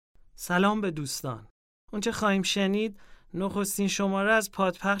سلام به دوستان. اونچه خواهیم شنید نخستین شماره از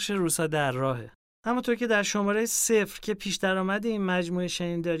پادپخش روزها در راهه. همونطور که در شماره 0 که پیش درآمد این مجموعه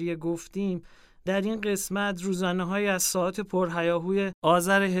شنیداری گفتیم، در این قسمت روزانه‌های از ساعات پرهیاهوی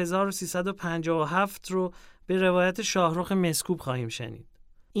آذر 1357 رو به روایت شاهرخ مسکوب خواهیم شنید.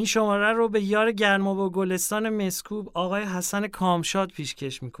 این شماره رو به یار گرما و گلستان مسکوب آقای حسن کامشاد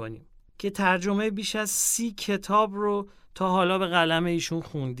پیشکش می‌کنیم که ترجمه بیش از 30 کتاب رو تا حالا به قلم ایشون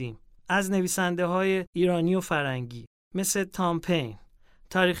خوندیم. از نویسنده‌های ایرانی و فرنگی مثل تام پین،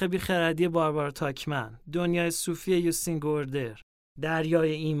 تاریخ بیخردی باربارا تاکمن، دنیای صوفی یوستین گوردر،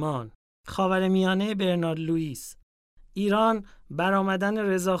 دریای ایمان، خاورمیانه برنارد لوئیس، ایران، برآمدن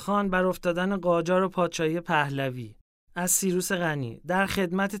رضاخان بر افتادن قاجار و پادشاهی پهلوی، از سیروس غنی، در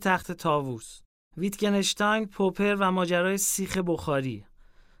خدمت تخت طاووس، ویتگنشتاین، پوپر و ماجرای سیخ بخاری،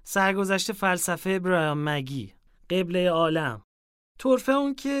 سرگذشت فلسفه برایان مگی، قبله عالم. طرفه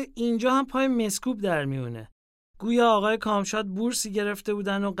اون که اینجا هم پای مسکوب در میونه. گویا آقای کامشاد بورسی گرفته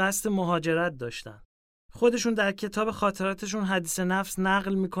بودن و قصد مهاجرت داشتن. خودشون در کتاب خاطراتشون حدیث نفس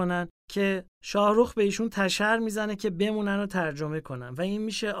نقل میکنن که شاهرخ به ایشون تشر میزنه که بمونن و ترجمه کنن و این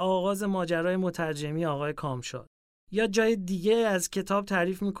میشه آغاز ماجرای مترجمی آقای کامشاد. یا جای دیگه از کتاب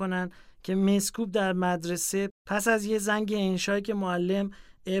تعریف میکنن که مسکوب در مدرسه پس از یه زنگ انشایی که معلم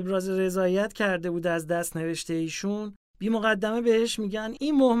ابراز رضایت کرده بود از دست نوشته ایشون، بی مقدمه بهش میگن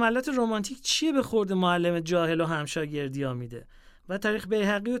این مهملات رمانتیک چیه به خورد معلم جاهل و همشاگردیا میده و تاریخ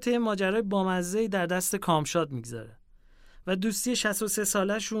بیهقی و طی ماجرای بامزه‌ای در دست کامشاد میگذاره و دوستی 63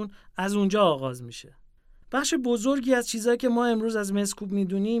 سالشون از اونجا آغاز میشه. بخش بزرگی از چیزایی که ما امروز از مسکوب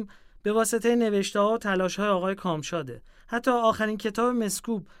میدونیم به واسطه نوشته‌ها و تلاش‌های آقای کامشاده. حتی آخرین کتاب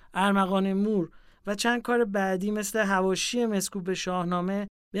مسکوب، ارمغان مور و چند کار بعدی مثل حواشی مسکوب به شاهنامه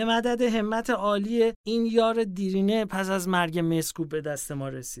به مدد همت عالی این یار دیرینه پس از مرگ مسکوب به دست ما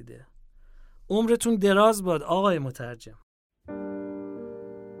رسیده. عمرتون دراز باد آقای مترجم.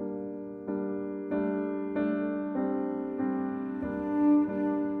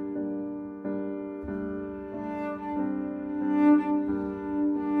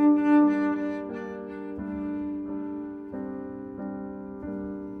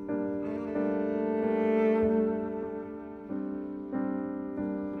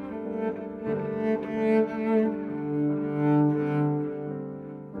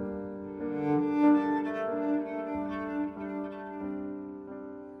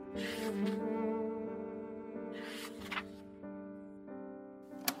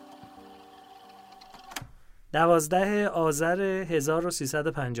 دوازده آذر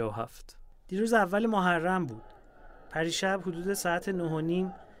 1357. دیروز اول محرم بود. پریشب حدود ساعت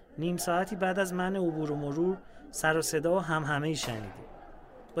 9:30، نیم ساعتی بعد از من عبور و مرور، سر و صدا و همهمه‌ای شنیدیم.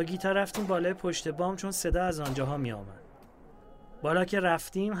 با گیتار رفتیم بالای پشت بام چون صدا از آنجاها می آمد. بالا که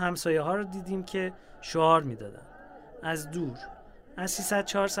رفتیم همسایه ها رو دیدیم که شعار می دادن. از دور، از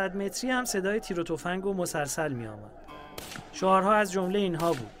 300-400 متری هم صدای تیر و تفنگ و مسلسل می آمد. شعارها از جمله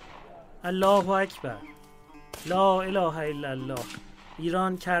اینها بود: الله اکبر، لا اله الا الله،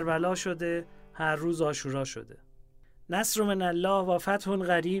 ایران کربلا شده، هر روز عاشورا شده، نصر من الله و فتح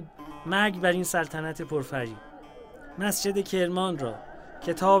قریب، مرگ بر این سلطنت پرفریب، مسجد کرمان را،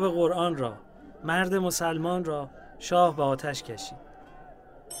 کتاب قرآن را، مرد مسلمان را شاه به آتش کشید.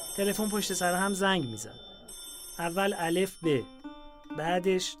 تلفن پشت سر هم زنگ میزد. اول الف ب،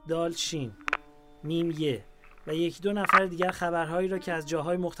 بعدش دال شین، میم ی و 1-2 نفر دیگر خبرهایی را که از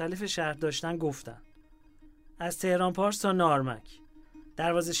جاهای مختلف شهر داشتن گفتن. از تهران پارس تا نارمک،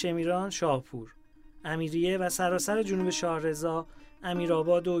 دروازه شمیران، شاهپور، امیریه و سراسر جنوب شاهرضا،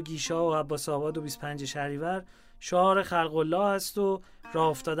 امیرآباد و گیشا و عباس آباد و 25 شهریور شعار خلق الله است و راه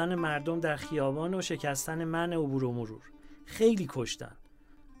افتادن مردم در خیابان و شکستن منع عبور و مرور. خیلی کشتن.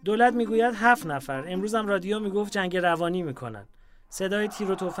 دولت میگوید 7 نفر. امروز هم رادیو میگفت جنگ روانی میکنن. صدای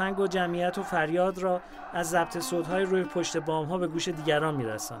تیر و تفنگ و جمعیت و فریاد را از ضبط صوت‌های روی پشت بام‌ها به گوش دیگران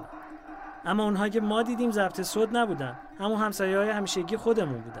میرسانند. اما اونهایی که ما دیدیم ضبط صوت نبودن، همون همسایه‌های همیشگی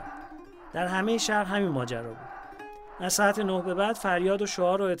خودمون بودن. در همه شهر همین ماجرا بود. از ساعت 9 به بعد فریاد و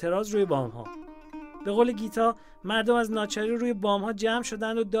شعار و اعتراض روی بام‌ها. به قول گیتا مردم از ناچاری روی بام‌ها جمع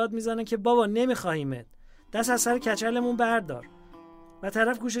شدن و داد میزنن که بابا نمیخواییمت، دست از سر کچلمون بردار. و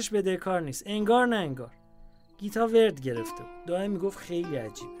طرف گوشش بدهکار نیست، انگار نه انگار. گیتا ورد گرفته، دائم میگفت خیلی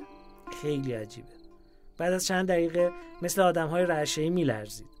عجیبه، خیلی عجیبه. بعد از چند دقیقه مثل آدم‌های رعشه‌ای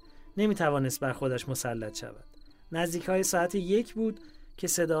میلرزید. نمیتوانست بر خودش مسلط شود. نزدیک‌های ساعت 1 بود که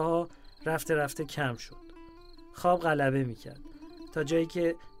صداها رفته رفته کم شد. خواب غلبه میکرد تا جایی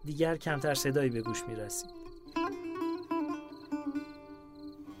که دیگر کمتر صدایی به گوش میرسید.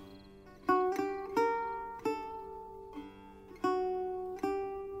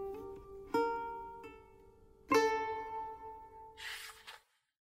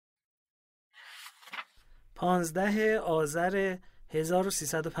 15 آذر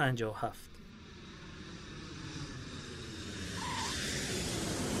 1357.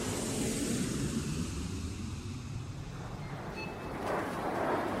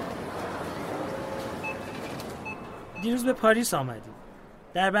 دیروز به پاریس آمدیم.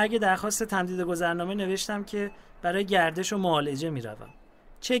 در برگ درخواست تمدید گذرنامه نوشتم که برای گردش و معالجه میروم.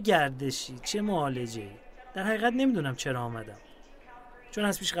 چه گردشی، چه معالجه‌ای؟ در حقیقت نمیدونم چرا آمدم. چون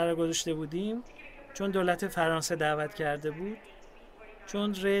از پیش قرار گذاشته بودیم، چون دولت فرانسه دعوت کرده بود،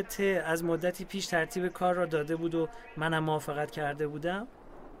 چون رت از مدتی پیش ترتیب کار را داده بود و منم موافقت کرده بودم.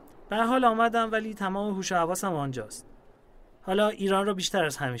 به هر حال آمدم، ولی تمام هوش و حواسم آنجاست. حالا ایران رو بیشتر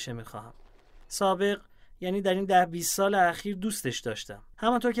از همیشه میخواهم. سابق، یعنی در این 10-20 سال اخیر دوستش داشتم.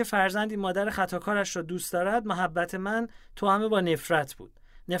 همانطور که فرزندی مادر خطاکارش را دوست دارد، محبت من توأم با نفرت بود.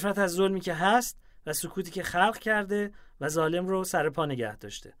 نفرت از ظلمی که هست و سکوتی که خلق کرده و ظالم رو سر پا نگه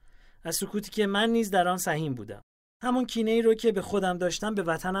داشته. از سکوتی که من نیز در آن سهیم بودم. همون کینه‌ای رو که به خودم داشتم به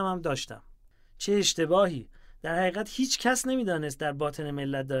وطنم هم داشتم. چه اشتباهی! در حقیقت هیچ کس نمیدانست در باطن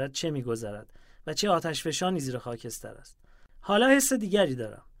ملت دارد چه میگذرد و چه آتشفشانی زیر خاکستر است. حالا حس دیگری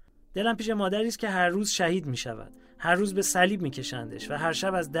دارم. دلم پیش مادری است که هر روز شهید می شود. هر روز به صلیب می کشندش و هر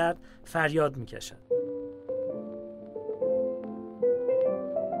شب از درد فریاد می کشد.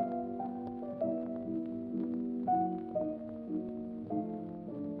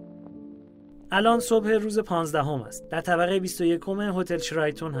 الان صبح روز 15 است. در طبقه 21 هتل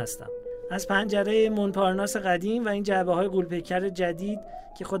شرایتون هستم. از پنجره مونپارناس قدیم و این جعبه‌های غول‌پیکر جدید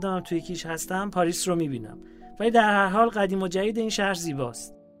که خودم هم توی کیش هستم پاریس رو می بینم. ولی در هر حال قدیم و جدید این شهر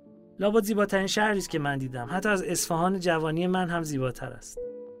زیباست. لابد زیباترین شهری است که من دیدم. حتی از اصفهان جوانی من هم زیباتر است.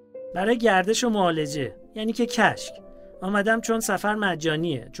 برای گردش و معالجه، یعنی که کشک، آمدم چون سفر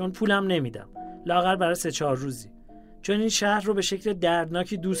مجانیه، چون پولم نمیدم، لااقل برای 3-4 روزی. چون این شهر رو به شکل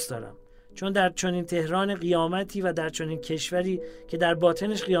دردناکی دوست دارم. چون در چنین تهران قیامتی و در چنین کشوری که در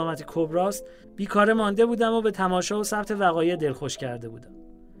باطنش قیامت کبراست، بیکاره مانده بودم و به تماشا و ثبت وقایع دلخوش کرده بودم.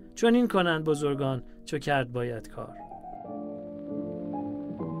 چون این کنند بزرگان، چو کرد باید کار.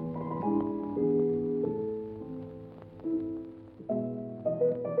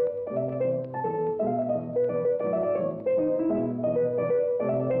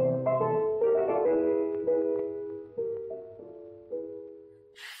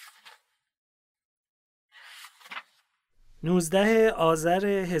 نوزده آذر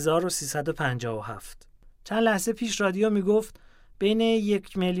 1357. چند لحظه پیش رادیو میگفت بین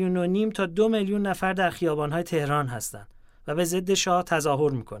 1.5 میلیون تا 2 میلیون نفر در خیابان‌های تهران هستند و به ضد شاه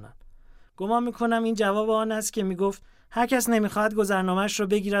تظاهر میکنن. گمان میکنم این جواب آن است که میگفت هر کس نمیخواد گذرنامه‌اش رو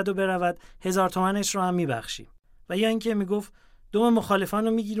بگیرد و برود 1000 تومنش رو هم میبخشیم. و یا اینکه میگفت دم مخالفان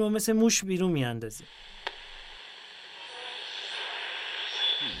رو میگیریم و مثل موش بیرون میاندازیم.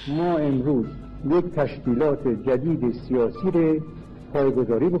 ما امروز یک تشکیلات جدید سیاسی رو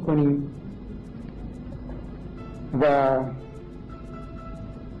پایه‌گذاری بکنیم و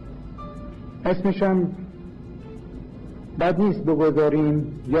اسمش هم بد نیست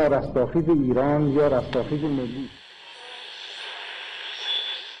بگذاریم یا رستاخیز ایران یا رستاخیز ملی.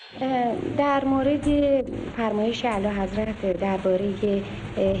 در مورد فرمایش اعلیحضرت درباره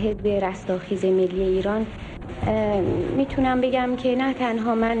حزب رستاخیز ملی ایران میتونم بگم که نه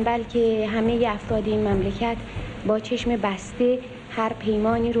تنها من بلکه همه افراد این مملکت با چشم بسته هر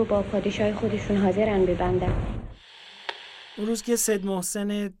پیمانی رو با پادشاه خودشون حاضرن ببندن. اون روز که سید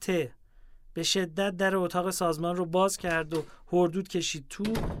محسن به شدت در اتاق سازمان رو باز کرد و هردود کشید تو،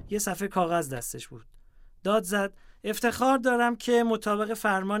 یه صفحه کاغذ دستش بود. داد زد افتخار دارم که مطابق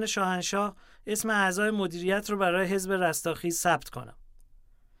فرمان شاهنشاه اسم اعضای مدیریت رو برای حزب رستاخیز ثبت کنم.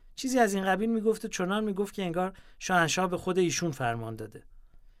 چیزی از این قبیل میگفت و چنان میگفت که انگار شاهنشاه به خود ایشون فرمان داده.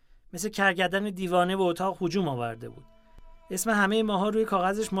 مثل کرگدن دیوانه به اتاق هجوم آورده بود. اسم همه ماها روی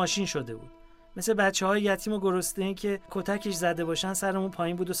کاغذش ماشین شده بود. مثل بچه‌های یتیم و گرسنه‌ای که کتکش زده باشن سرمون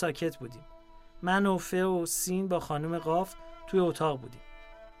پایین بود و ساکت بودیم. من و فه و سین با خانم قاف توی اتاق بودیم.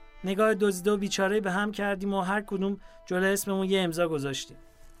 نگاه دزدیده و بیچاره به هم کردیم و هر کدوم جلوی اسممون یه امضا گذاشتیم.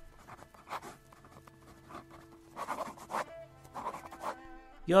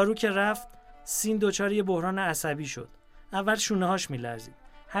 یارو که رفت، سین دچار یه بحران عصبی شد. اول شونه‌هاش میلرزید.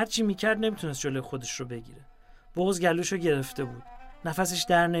 هر چی میکرد نمیتونست جلوی خودش رو بگیره. بغض گلوشو گرفته بود. نفسش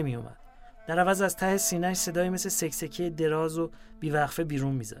در نمیومد. در عوض از ته سینه‌اش صدای مثل سکسکه دراز و بیوقفه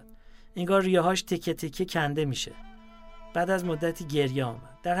بیرون میزد. انگار ریه‌هاش تکه تکه کنده میشه. بعد از مدتی گریه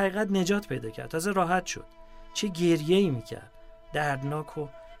آمد. در حقیقت نجات پیدا کرد. تازه راحت شد. چه گریه‌ای میکرد. دردناک و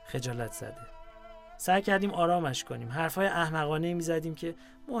خجالت زده. سعی کردیم آرامش کنیم. حرفای احمقانه میزدیم که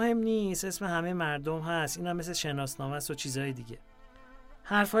مهم نیست، اسم همه مردم هست، اینا مثل شناسنامه است و چیزهای دیگه.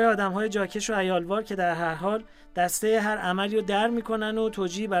 حرفای آدم‌های جاکش و عیالوار که در هر حال دسته هر عملی رو در میکنن و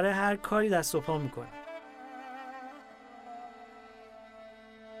توجیه برای هر کاری دست و پا میکنن.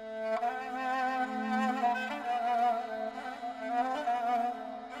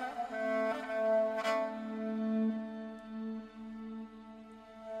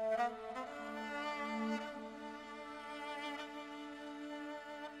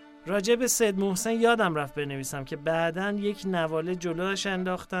 راجع به سید محسن یادم رفت بنویسم که بعداً یک نواله جلوش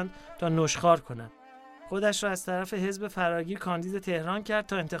انداختن تا نشخوار کنن. خودش را از طرف حزب فراگیر کاندید تهران کرد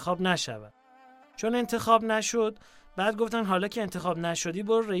تا انتخاب نشود. چون انتخاب نشد، بعد گفتن حالا که انتخاب نشدی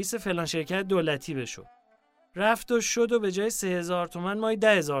برو رئیس فلان شرکت دولتی بشو. رفت و شد و به جای 3000 تومان ماهی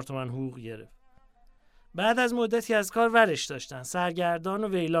 10,000 تومان حقوق گرفت. بعد از مدتی از کار ورش داشتن، سرگردان و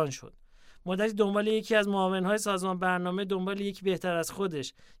ویلان شد. مدتی دنبال یکی از معاونهای سازمان برنامه، دنبال یکی بهتر از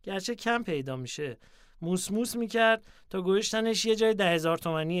خودش، گرچه کم پیدا میشه، موس میکرد تا گوشتنش یه جای 10,000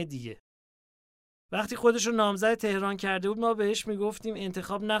 تومانی دیگه. وقتی خودش رو نامزد تهران کرده بود ما بهش میگفتیم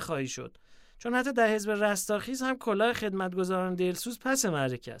انتخاب نخواهی شد، چون حتی در حزب رستاخیز هم کلاه خدمتگزاران دلسوز پس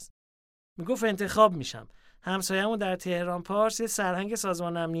معرکه است. میگفت انتخاب میشم. همسایه‌مون در تهران پارس یه سرهنگ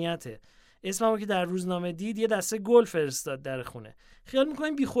سازمان امنیته. اسممو که در روزنامه دید یه دسته گل فرستاد در خونه. خیال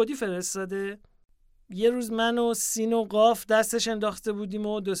میکنیم بی خودی فرستاده؟ یه روز من و سین و قاف دستش انداخته بودیم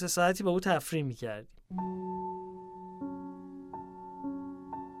و 2-3 ساعتی با او تفریح میکردیم.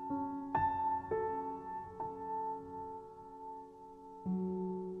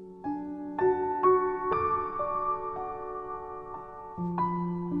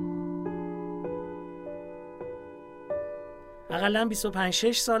 اقلاً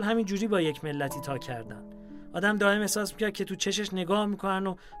 25-6 سال همین جوری با یک ملتی تا کردن. آدم دائم احساس میکرد که تو چشش نگاه میکنن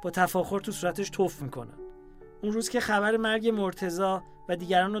و با تفاخر تو صورتش تف میکنن. اون روز که خبر مرگ مرتضی و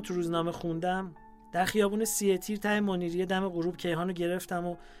دیگران رو تو روزنامه خوندم، در خیابون 3 تیر ته منیریه دم غروب کیهانو گرفتم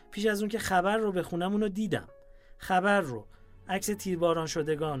و پیش از اون که خبر رو بخونم اونو دیدم. خبر رو، عکس تیرباران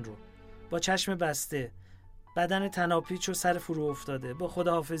شدگان رو، با چشم بسته، بدن تناپیچ و سر فرو افتاده، با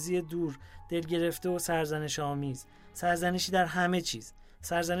خداحافظی دور، دل گرفته و سرزنش آمیز، سرزنشی در همه چیز،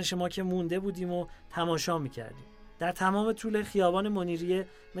 سرزنش ما که مونده بودیم و تماشا میکردیم. در تمام طول خیابان منیریه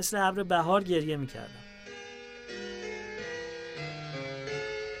مثل ابر بهار گریه میکردم.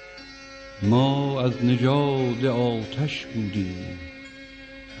 ما از نژاد آتش بودیم،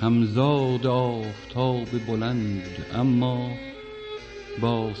 همزاد آفتاب بلند، اما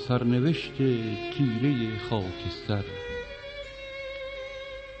با سرنوشت تیره خاکستر.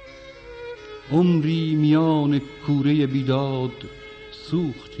 عمری میان کوره بیداد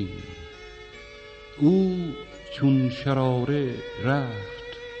سوختیم، او چون شراره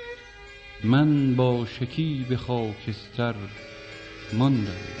رفت، من با شکیب خاکستر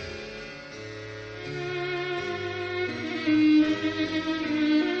ماندم.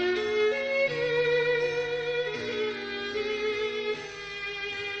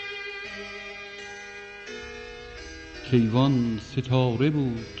 کیوان ستاره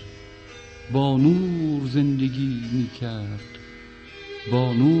بود، با نور زندگی می کرد،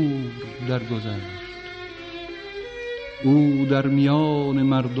 با نور درگذشت. او در میان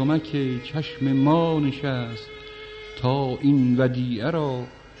مردمک چشم ما نشست تا این ودیعه را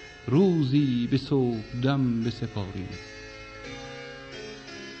روزی به صبحدم بسپاریم.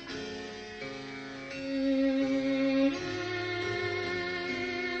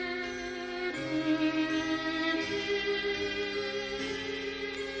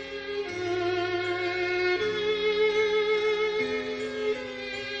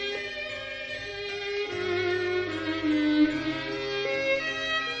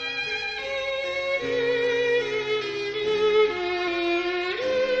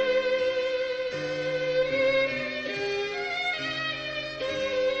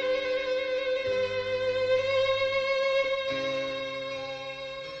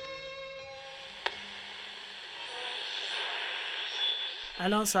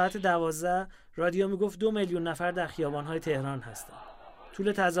 الان ساعت 12 رادیو میگفت 2 میلیون نفر در خیابان‌های تهران هستند.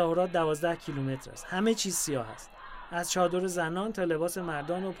 طول تظاهرات 12 کیلومتر است. همه چیز سیاه است. از چادر زنان تا لباس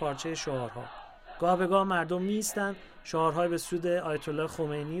مردان و پارچه شعارها. گاه به گاه مردم می‌ایستند، شعارهای به سود آیت الله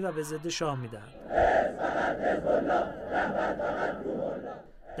خمینی و به ضد شاه می‌دهند.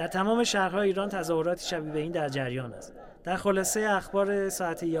 در تمام شهرهای ایران تظاهراتی شبیه به این در جریان است. در خلاصه اخبار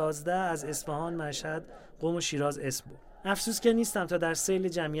ساعت 11 از اصفهان، مشهد، قم و شیراز اسم بود. افسوس که نیستم تا در سیل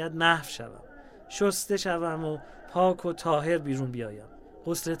جمعیت محو شوم، شسته شوم و پاک و طاهر بیرون بیایم.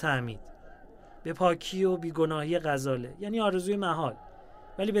 غسل تعمید به پاکی و بیگناهی غزاله، یعنی آرزوی محال.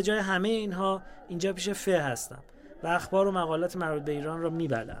 ولی به جای همه اینها اینجا پیش فه هستم و اخبار و مقالات مربوط به ایران را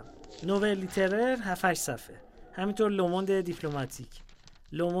میبلم. نوول لیترر 7-8 صفحه، همینطور لوموند دیپلماتیک.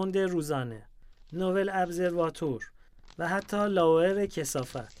 لوموند روزانه، نوول ابزرواتور و حتی لاور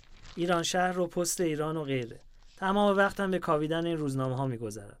کثافت، ایران شهر و پست ایران و غیره. تمام وقتم به کاویدن این روزنامه‌ها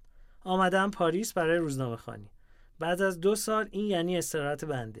می‌گذرد. آمدم پاریس برای روزنامه‌خوانی. بعد از 2 سال این یعنی استراحت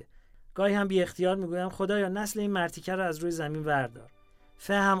بنده. گاهی هم بی اختیار میگویم خدایا نسل این مرتیکه رو از روی زمین وردار.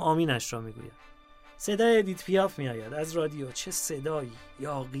 هم آمینش را میگوید. صدای ادیت پیاف میآید از رادیو. چه صدایی،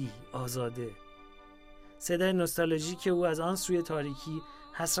 یاغی، آزاده. صدای نوستالژیک او از آن سوی تاریکی،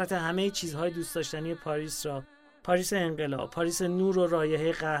 حسرت همه چیزهای دوست داشتنی پاریس را، پاریس انقلاب، پاریس نور و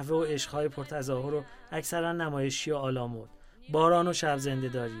رایحه قهوه و عشق‌های پرتظاهر و اکثرا نمایشی و آلامود، باران و شب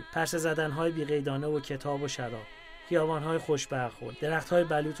زنده‌داری، پرسه زدن‌های بی‌قیدانه و کتاب و شراب، خیابان‌های خوش برخورد، درخت‌های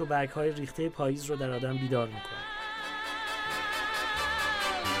بلوط و برگ‌های ریخته پاییز رو در آدم بیدار می‌کنه.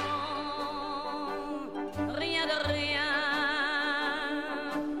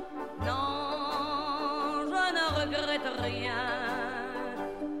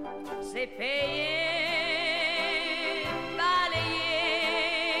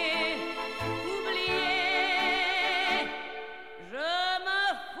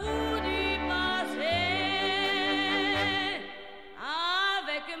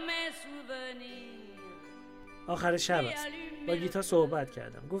 آخر شب است. با گیتا صحبت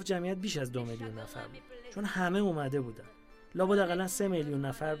کردم. گفت جمعیت بیش از 2 میلیون نفر بود. چون همه اومده بودن. لابد حداقل 3 میلیون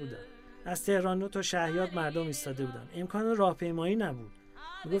نفر بودن. از تهران تا شهیات مردم ایستاده بودن. امکان راهپیمایی نبود.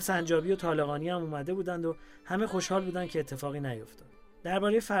 میگفت سنجابی و طالقانی هم اومده بودند و همه خوشحال بودن که اتفاقی نیفتاد.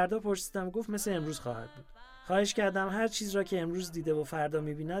 درباره فردا پرسیدم. گفت مثل امروز خواهد بود. خواهش کردم هر چیز را که امروز دیده و فردا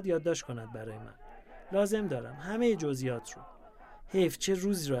می‌بیند یادداشت کند برای من. لازم دارم همه جزئیات رو. حیف چه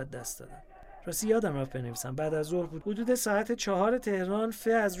روزی رو از دست دادم. راستی یادم رفت بنویسم. بعد از ظهر بود. حدود ساعت 4 تهران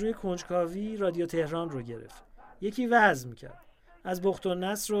از روی کنجکاوی رادیو تهران رو گرفت. یکی وعظ میکرد. از بخت و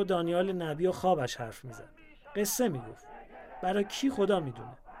نصر و دانیال نبی و خوابش حرف میزد. قصه میگفت. برای کی خدا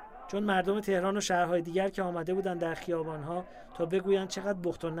میدونه. چون مردم تهران و شهرهای دیگر که آمده بودن در خیابانها تا بگویند چقدر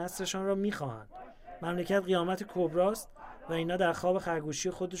بخت و نصرشان را میخواهند. مملکت قیامت کبراست و اینا در خواب خرگوشی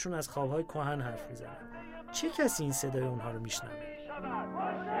خودشون از خوابهای کهن حرف میزنن. چه کسی این صدای اونها رو میشنوه؟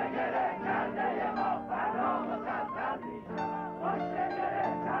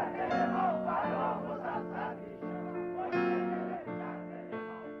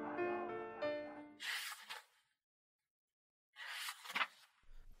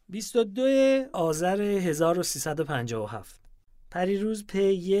 22 آذر 1357 پریروز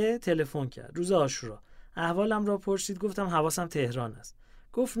پیه تلفن کرد. روز عاشورا. احوالم را پرسید. گفتم حواسم تهران است.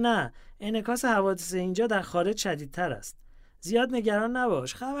 گفت نه، انعکاس حوادث اینجا در خارج شدیدتر است. زیاد نگران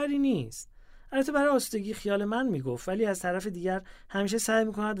نباش، خبری نیست. البته برای آسودگی خیال من میگفت، ولی از طرف دیگر همیشه سعی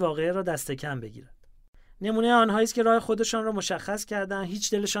میکند واقعه را دست کم بگیرد. نمونه آنهایی است که راه خودشان را مشخص کردن،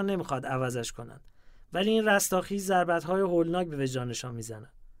 هیچ دلشان نمیخواد عوضش کنند. ولی این رستاخیز ضربت‌های هولناک به وجدانشان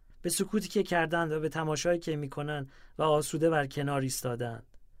میزنند. به سکوتی که کردند و به تماشایی که میکنند و آسوده بر کنار ایستادند.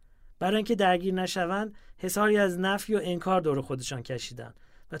 برای اینکه درگیر نشوند، حصاری از نفی و انکار دور خودشان کشیدند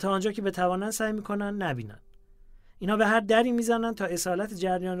و تا آنجا که بتوانند سعی میکنند نبینند. اینا به هر دری میزنند تا اصالت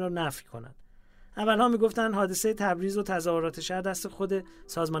جریان را نفی کنند. اولها میگفتند حادثه تبریز و تظاهرات شهر دست خود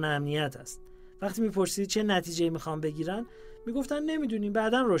سازمان امنیت است. وقتی میپرسید چه نتیجه‌ای میخوان بگیرن، میگفتن نمیدونیم،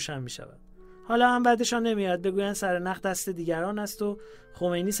 بعداً روشن میشود. حالا هم بعدشان نمیاد بگویند سرنخ دست دیگران است و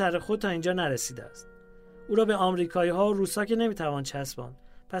خمینی سر خود تا اینجا نرسیده است. او را به آمریکایی‌ها و روسا که نمیتوان چسباند.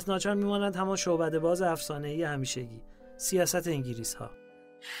 پس ناچار میمانند همان شعبده باز افسانه‌ای همیشگی، سیاست انگلیس‌ها.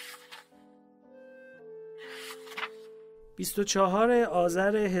 24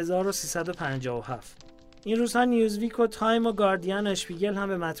 آذر 1357 این روزها نیوزویک و تایم و گاردین و اشپیگل هم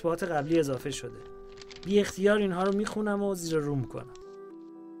به مطبوعات قبلی اضافه شده. بی اختیار اینها رو میخونم و زیر رو میکنم.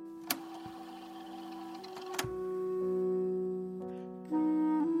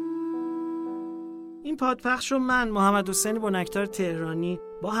 این پادپخش رو من محمد حسین بنکتار تهرانی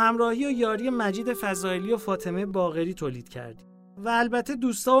با همراهی و یاری مجید فضائلی و فاطمه باقری تولید کردیم و البته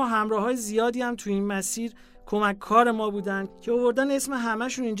دوستا و همراهای زیادی هم تو این مسیر کمک کار ما بودن که آوردن اسم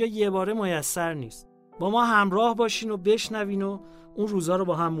همه‌شون اینجا یه باره میسر نیست. با ما همراه باشین و بشنوین و اون روزا رو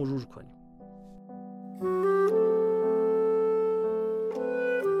با هم مرور کنیم.